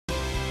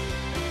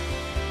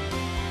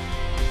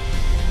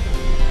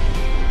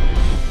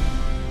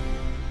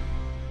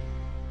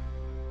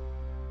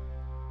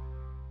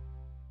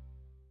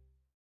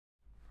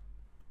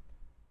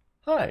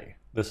Hi,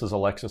 this is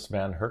Alexis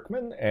Van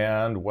Herkman,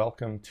 and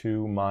welcome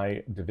to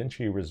my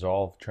DaVinci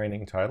Resolve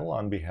training title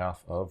on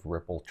behalf of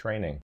Ripple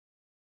Training.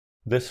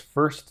 This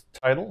first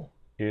title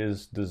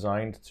is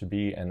designed to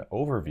be an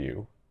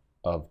overview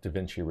of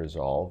DaVinci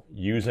Resolve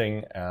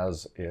using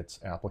as its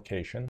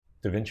application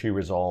DaVinci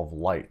Resolve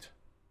Lite.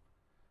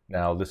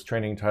 Now, this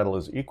training title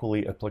is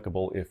equally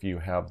applicable if you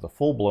have the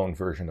full-blown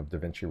version of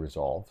DaVinci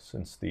Resolve,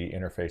 since the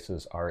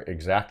interfaces are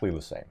exactly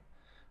the same.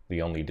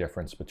 The only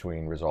difference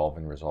between Resolve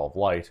and Resolve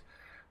Lite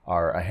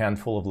are a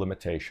handful of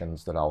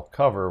limitations that I'll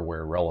cover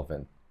where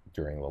relevant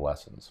during the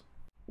lessons.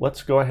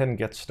 Let's go ahead and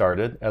get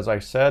started. As I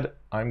said,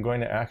 I'm going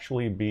to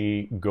actually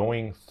be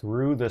going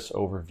through this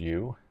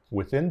overview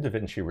within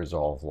DaVinci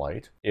Resolve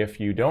Lite. If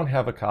you don't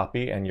have a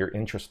copy and you're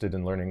interested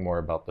in learning more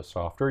about the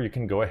software, you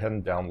can go ahead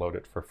and download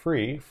it for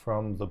free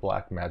from the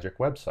Blackmagic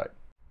website.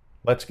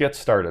 Let's get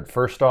started.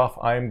 First off,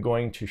 I'm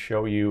going to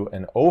show you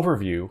an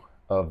overview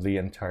of the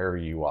entire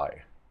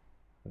UI.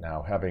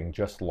 Now, having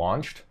just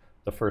launched,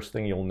 the first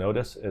thing you'll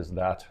notice is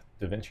that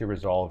DaVinci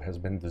Resolve has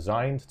been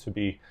designed to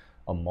be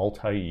a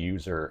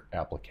multi-user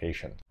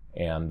application.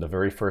 And the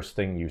very first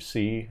thing you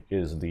see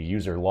is the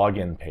user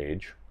login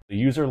page. The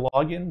user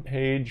login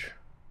page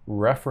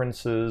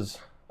references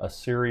a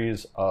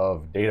series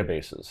of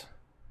databases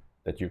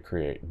that you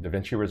create.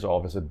 DaVinci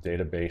Resolve is a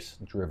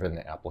database-driven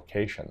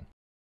application.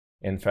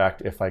 In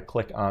fact, if I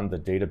click on the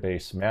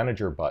Database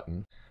Manager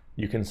button,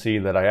 you can see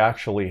that I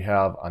actually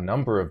have a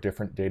number of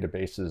different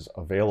databases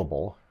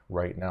available.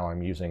 Right now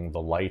I'm using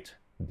the Lite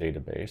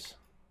database.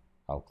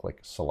 I'll click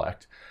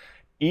Select.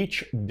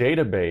 Each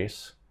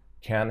database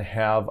can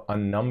have a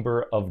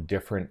number of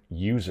different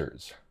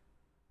users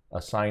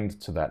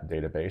assigned to that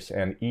database,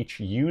 and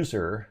each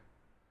user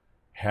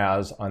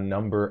has a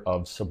number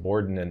of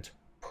subordinate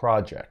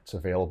projects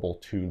available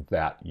to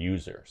that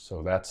user.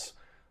 So that's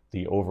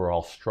the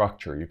overall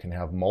structure. You can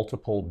have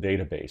multiple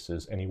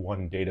databases, any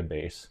one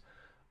database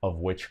of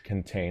which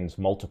contains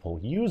multiple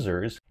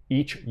users,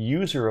 each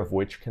user of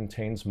which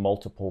contains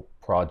multiple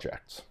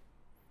projects.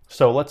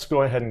 So let's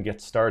go ahead and get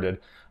started.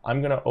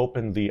 I'm going to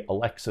open the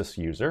Alexis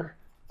user.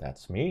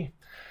 That's me.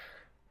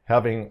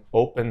 Having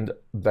opened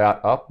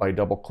that up by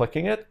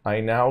double-clicking it, I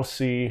now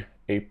see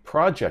a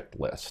project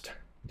list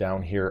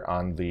down here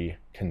on the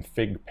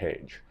config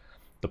page.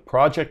 The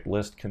project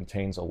list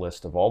contains a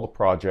list of all the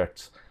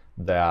projects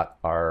that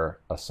are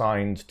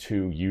assigned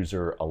to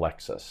user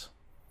Alexis.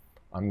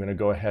 I'm going to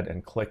go ahead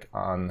and click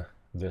on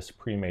this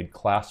pre-made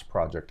class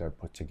project I've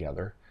put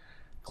together.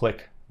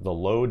 Click the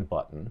Load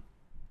button.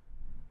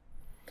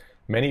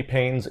 Many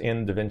panes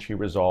in DaVinci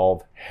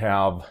Resolve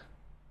have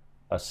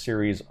a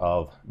series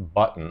of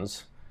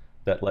buttons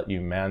that let you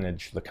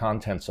manage the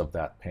contents of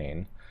that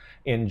pane.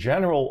 In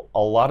general, a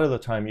lot of the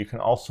time you can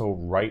also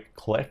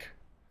right-click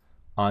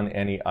on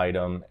any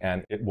item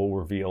and it will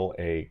reveal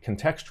a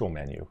contextual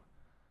menu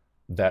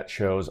that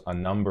shows a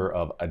number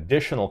of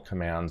additional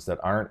commands that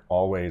aren't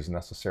always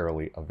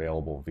necessarily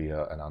available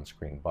via an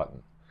on-screen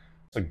button.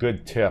 It's a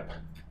good tip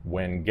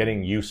when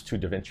getting used to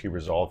DaVinci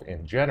Resolve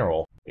in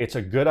general. It's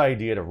a good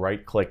idea to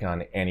right-click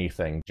on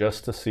anything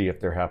just to see if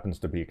there happens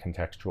to be a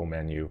contextual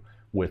menu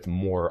with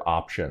more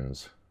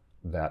options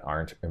that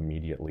aren't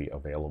immediately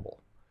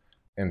available.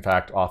 In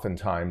fact,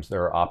 oftentimes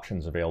there are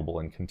options available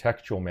in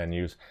contextual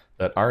menus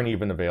that aren't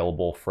even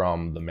available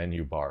from the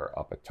menu bar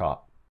up at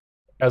top.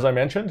 As I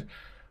mentioned,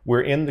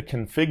 we're in the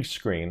config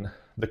screen.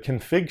 The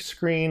config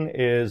screen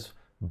is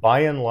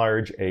by and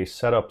large a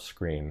setup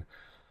screen.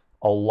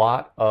 A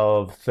lot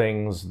of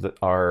things that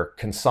are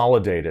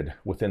consolidated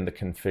within the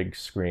config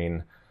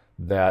screen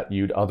that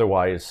you'd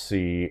otherwise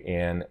see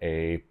in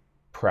a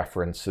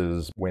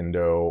preferences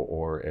window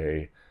or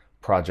a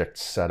project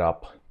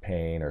setup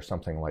pane or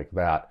something like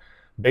that.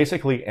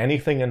 Basically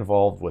anything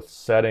involved with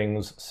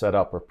settings,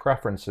 setup, or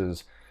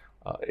preferences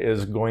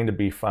is going to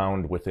be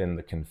found within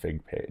the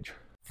config page.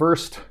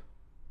 First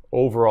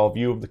overall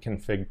view of the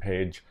config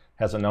page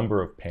has a number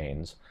of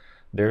panes.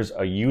 There's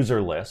a user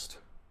list,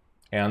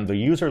 and the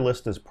user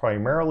list is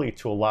primarily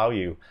to allow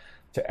you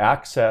to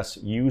access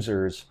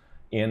users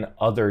in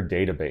other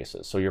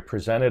databases. So you're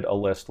presented a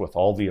list with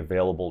all the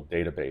available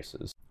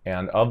databases,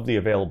 and of the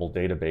available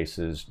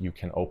databases you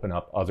can open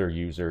up other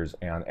users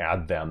and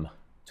add them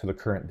to the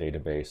current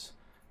database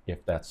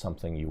if that's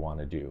something you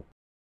want to do.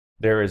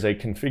 There is a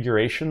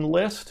configuration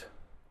list,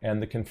 and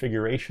the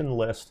configuration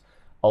list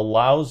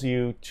allows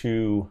you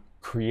to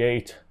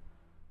create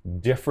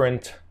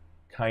different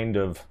kind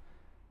of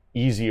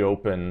easy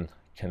open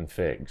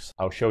configs.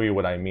 I'll show you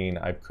what I mean.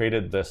 I've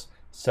created this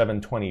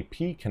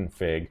 720p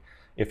config.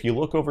 If you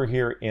look over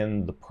here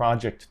in the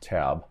project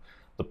tab,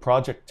 the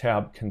project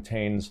tab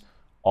contains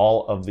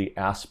all of the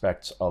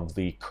aspects of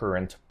the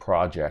current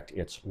project,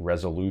 its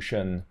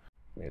resolution,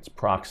 its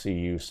proxy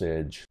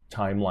usage,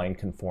 timeline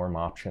conform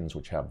options,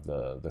 which have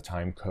the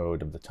time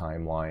code of the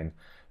timeline.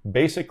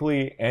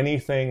 Basically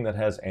anything that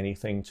has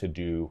anything to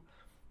do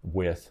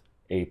with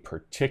a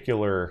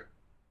particular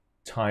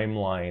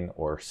timeline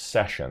or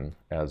session,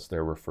 as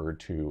they're referred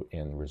to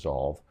in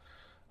Resolve,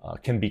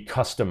 can be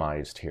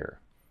customized here.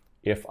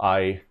 If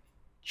I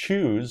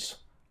choose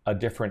a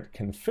different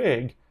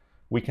config,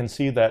 we can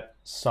see that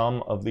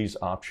some of these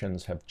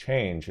options have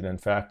changed. And in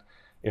fact,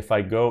 if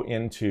I go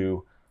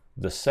into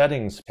the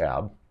Settings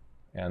tab,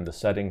 and the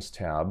Settings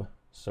tab,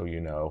 so you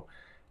know,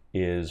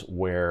 is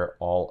where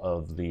all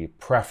of the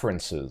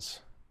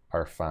preferences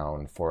are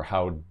found for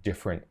how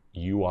different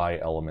UI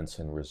elements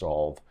in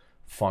Resolve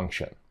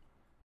function.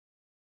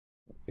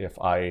 If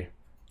I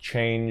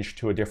change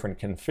to a different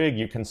config,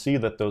 you can see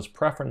that those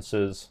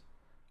preferences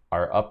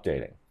are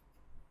updating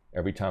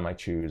every time I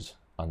choose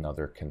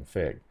another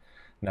config.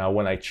 Now,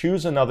 when I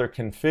choose another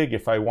config,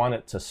 if I want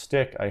it to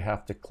stick, I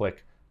have to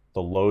click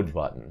the Load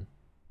button.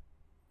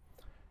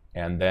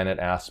 And then it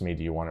asks me,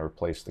 do you want to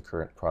replace the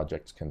current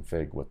project's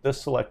config with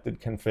this selected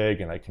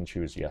config? And I can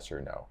choose yes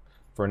or no.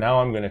 For now,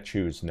 I'm going to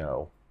choose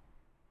no.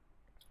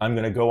 I'm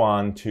going to go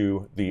on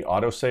to the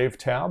Autosave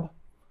tab.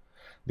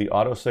 The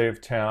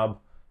Autosave tab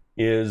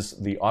is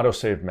the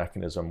autosave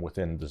mechanism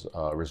within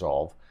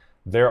Resolve.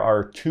 There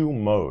are two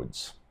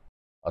modes,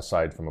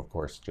 aside from, of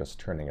course, just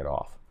turning it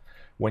off.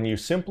 When you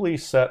simply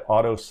set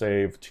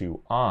autosave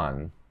to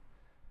on,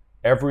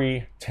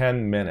 every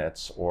 10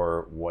 minutes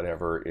or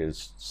whatever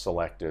is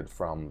selected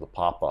from the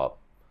pop-up,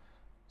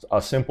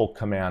 a simple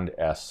Command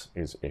S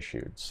is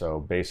issued. So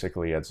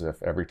basically as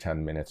if every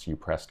 10 minutes you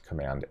pressed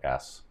Command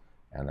S,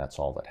 and that's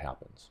all that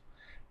happens.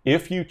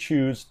 If you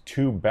choose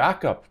to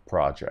backup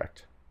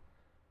project,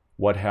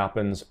 what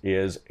happens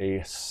is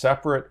a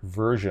separate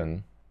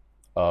version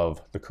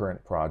of the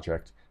current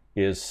project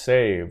is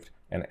saved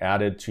and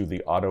added to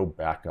the auto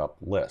backup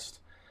list.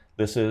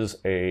 This is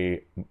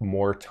a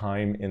more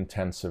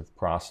time-intensive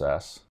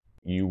process.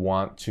 You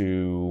want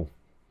to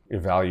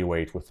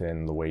evaluate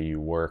within the way you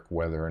work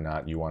whether or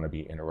not you want to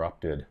be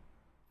interrupted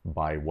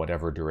by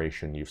whatever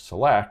duration you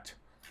select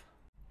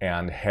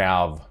and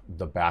have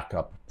the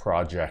backup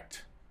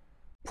project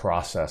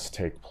process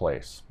take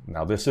place.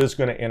 Now, this is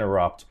going to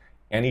interrupt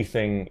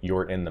anything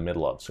you're in the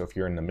middle of. So if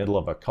you're in the middle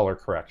of a color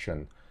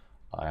correction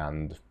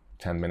and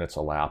 10 minutes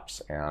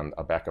elapse and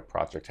a backup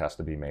project has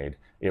to be made,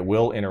 it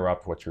will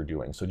interrupt what you're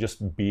doing. So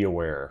just be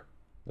aware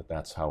that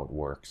that's how it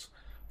works.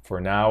 For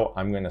now,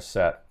 I'm going to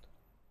set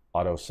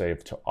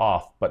autosave to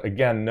off. But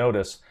again,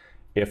 notice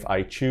if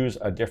I choose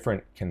a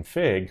different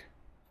config,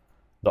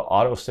 the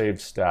autosave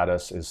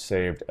status is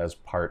saved as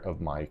part of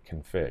my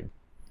config.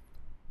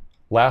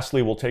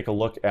 Lastly, we'll take a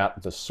look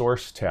at the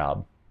Source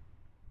tab.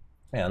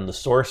 And the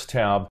Source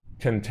tab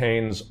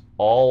contains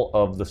all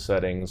of the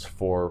settings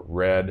for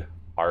red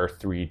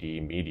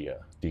R3D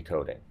media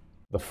decoding.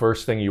 The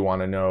first thing you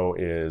want to know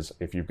is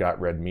if you've got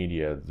red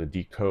media, the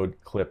decode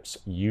clips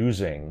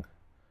using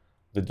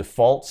the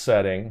default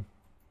setting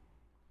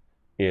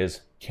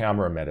is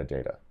camera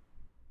metadata.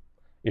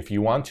 If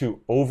you want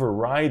to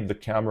override the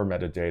camera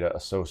metadata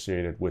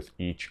associated with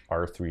each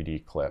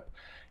R3D clip,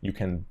 you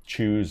can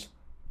choose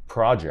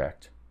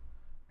project,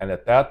 and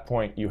at that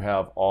point you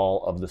have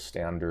all of the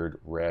standard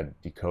red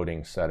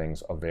decoding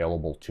settings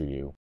available to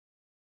you.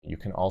 You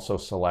can also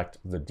select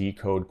the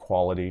decode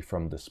quality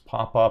from this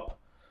pop-up,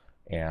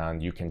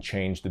 and you can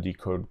change the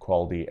decode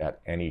quality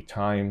at any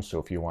time. So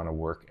if you want to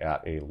work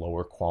at a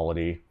lower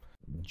quality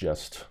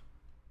just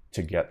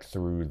to get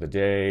through the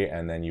day,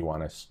 and then you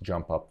want to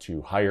jump up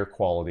to higher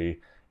quality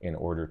in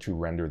order to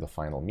render the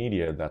final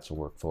media, that's a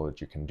workflow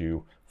that you can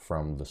do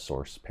from the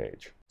source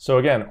page. So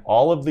again,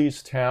 all of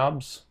these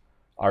tabs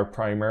are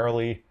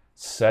primarily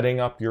setting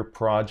up your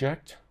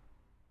project.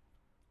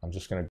 I'm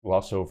just going to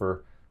gloss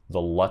over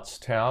the LUTs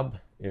tab.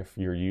 If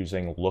you're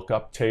using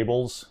lookup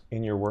tables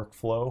in your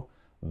workflow,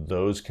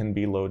 those can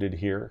be loaded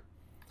here.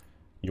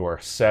 Your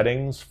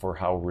settings for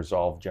how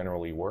Resolve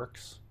generally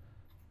works,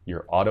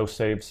 your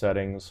autosave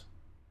settings,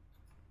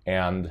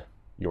 and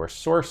your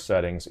source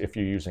settings if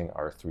you're using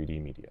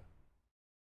R3D media.